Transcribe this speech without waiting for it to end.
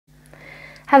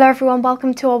Hello everyone,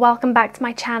 welcome back to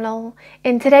my channel.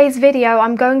 In today's video,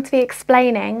 I'm going to be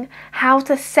explaining how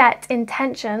to set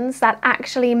intentions that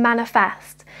actually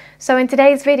manifest. So in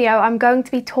today's video, I'm going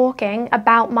to be talking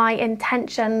about my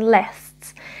intention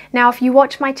lists. Now, if you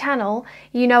watch my channel,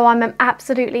 you know I'm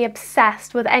absolutely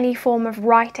obsessed with any form of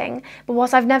writing, but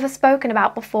what I've never spoken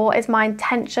about before is my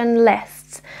intention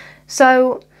lists.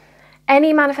 So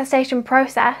any manifestation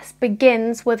process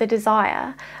begins with a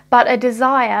desire, but a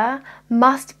desire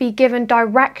must be given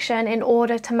direction in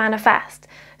order to manifest.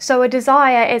 So a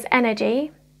desire is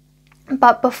energy,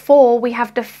 but before we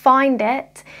have defined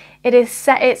it, it's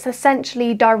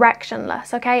essentially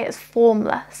directionless, okay? It's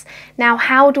formless. Now,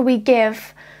 how do we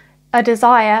give a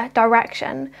desire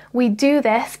direction? We do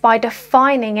this by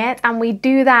defining it, and we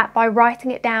do that by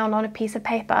writing it down on a piece of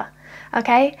paper,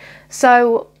 okay?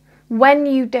 So when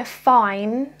you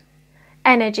define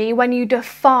energy, when you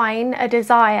define a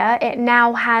desire, it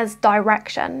now has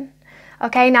direction.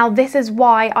 Okay, now this is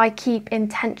why I keep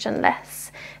intention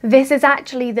lists. This is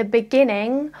actually the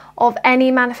beginning of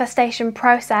any manifestation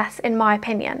process, in my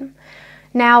opinion.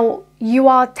 Now, you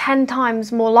are 10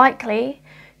 times more likely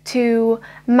to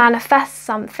manifest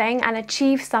something and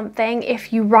achieve something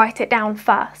if you write it down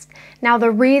first. Now,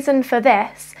 the reason for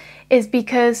this is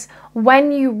because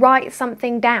when you write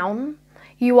something down,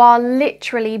 you are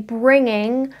literally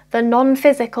bringing the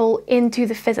non-physical into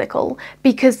the physical,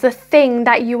 because the thing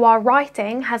that you are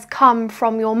writing has come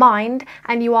from your mind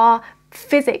and you are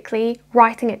physically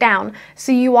writing it down.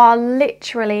 So you are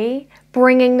literally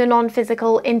bringing the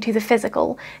non-physical into the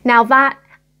physical. Now that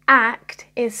act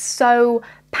is so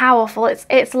powerful.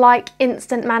 It's like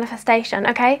instant manifestation,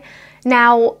 okay?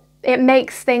 Now it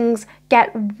makes things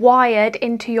get wired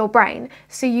into your brain.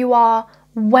 So you are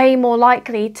way more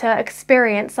likely to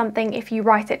experience something if you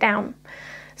write it down.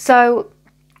 So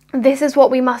this is what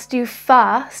we must do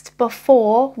first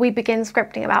before we begin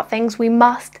scripting about things. We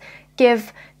must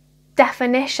give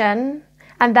definition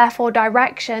and therefore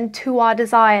direction to our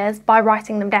desires by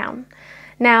writing them down.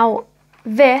 Now,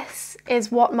 this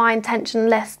is what my intention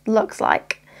list looks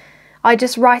like. I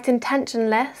just write intention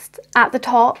list at the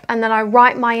top, and then I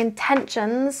write my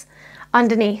intentions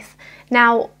underneath.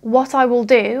 Now, what I will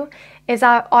do is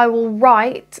I will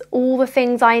write all the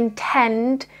things I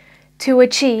intend to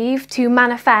achieve, to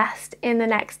manifest in the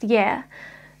next year.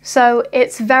 So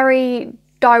it's very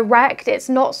direct, it's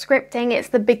not scripting, it's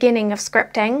the beginning of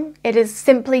scripting. It is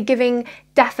simply giving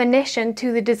definition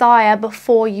to the desire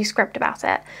before you script about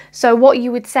it. So what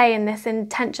you would say in this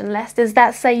intention list is,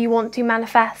 let's say you want to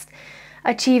manifest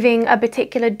achieving a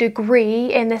particular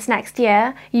degree in this next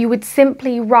year, you would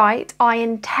simply write, I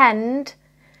intend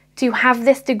to have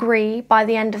this degree by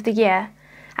the end of the year.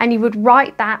 And you would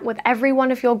write that with every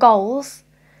one of your goals.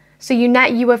 So you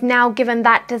have now given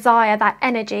that desire, that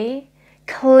energy,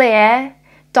 clear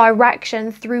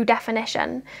direction through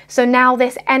definition. So now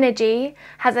this energy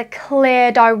has a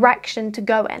clear direction to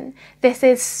go in. This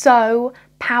is so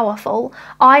powerful.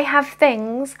 I have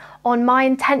things on my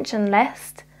intention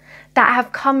list that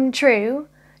have come true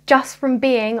just from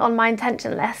being on my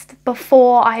intention list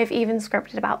before I have even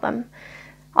scripted about them.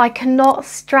 I cannot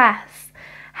stress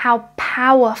how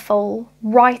powerful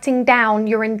writing down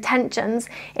your intentions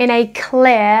in a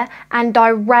clear and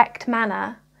direct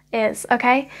manner is,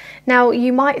 okay? Now,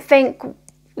 you might think,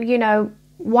 you know,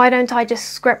 why don't I just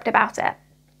script about it?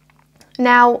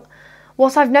 Now,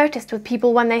 what I've noticed with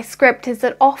people when they script is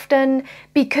that often,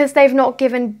 because they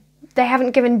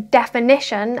haven't given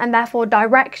definition and therefore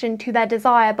direction to their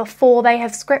desire before they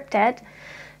have scripted,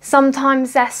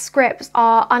 sometimes their scripts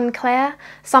are unclear,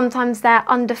 sometimes they're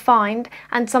undefined,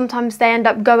 and sometimes they end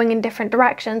up going in different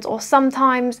directions, or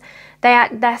sometimes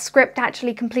their script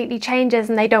actually completely changes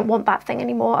and they don't want that thing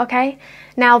anymore, okay?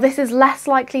 Now, this is less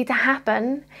likely to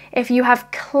happen if you have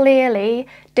clearly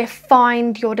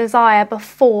defined your desire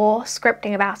before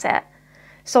scripting about it.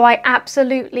 So I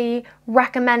absolutely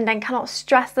recommend and cannot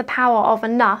stress the power of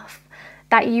enough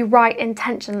that you write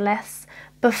intention lists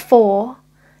before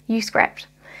you script.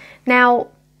 Now,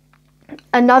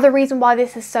 another reason why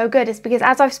this is so good is because,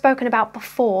 as I've spoken about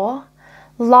before,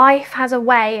 life has a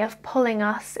way of pulling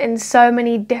us in so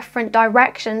many different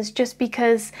directions, just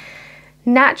because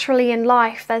naturally in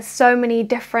life there's so many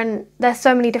different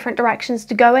directions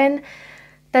to go in.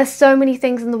 There's so many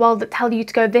things in the world that tell you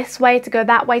to go this way, to go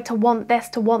that way, to want this,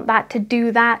 to want that, to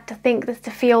do that, to think this, to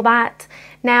feel that.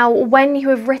 Now, when you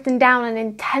have written down an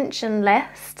intention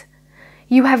list,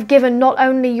 you have given not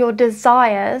only your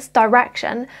desires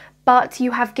direction, but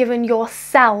you have given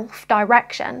yourself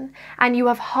direction, and you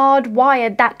have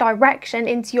hardwired that direction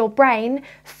into your brain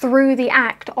through the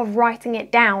act of writing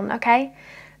it down, okay?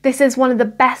 This is one of the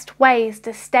best ways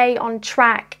to stay on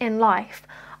track in life.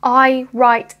 I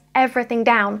write everything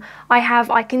down.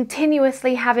 I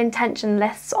continuously have intention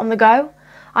lists on the go.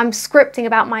 I'm scripting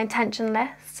about my intention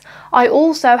lists. I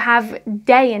also have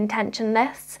day intention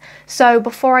lists. So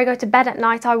before I go to bed at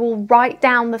night, I will write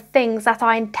down the things that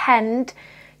I intend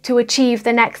to achieve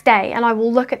the next day, and I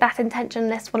will look at that intention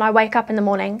list when I wake up in the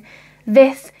morning.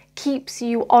 This keeps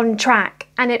you on track,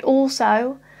 and it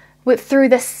also, through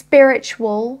the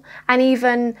spiritual and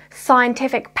even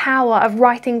scientific power of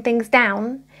writing things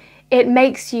down, it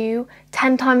makes you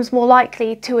 10 times more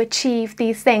likely to achieve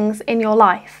these things in your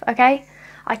life, okay?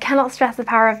 I cannot stress the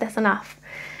power of this enough.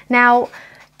 Now,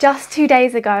 just 2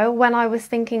 days ago, when I was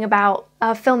thinking about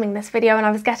filming this video and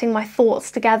I was getting my thoughts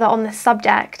together on this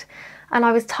subject, and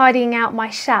I was tidying out my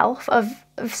shelf of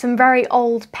some very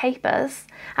old papers,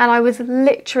 and I was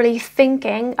literally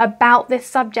thinking about this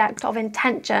subject of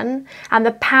intention and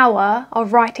the power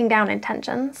of writing down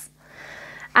intentions.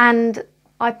 And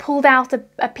I pulled out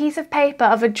a piece of paper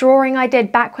of a drawing I did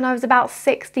back when I was about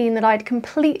 16 that I'd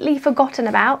completely forgotten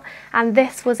about, and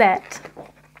this was it.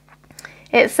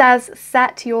 It says,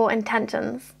 set your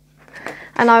intentions.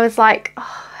 And I was like,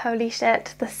 oh, holy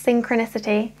shit, the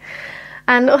synchronicity.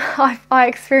 And I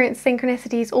experience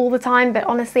synchronicities all the time, but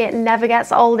honestly, it never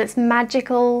gets old. It's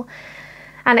magical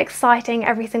and exciting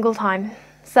every single time.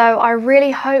 So I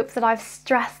really hope that I've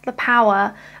stressed the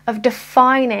power of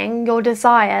defining your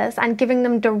desires and giving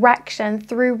them direction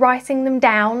through writing them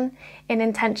down in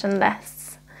intention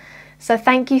lists. So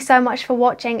thank you so much for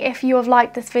watching. If you have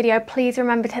liked this video, please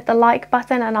remember to hit the like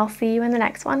button, and I'll see you in the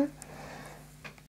next one.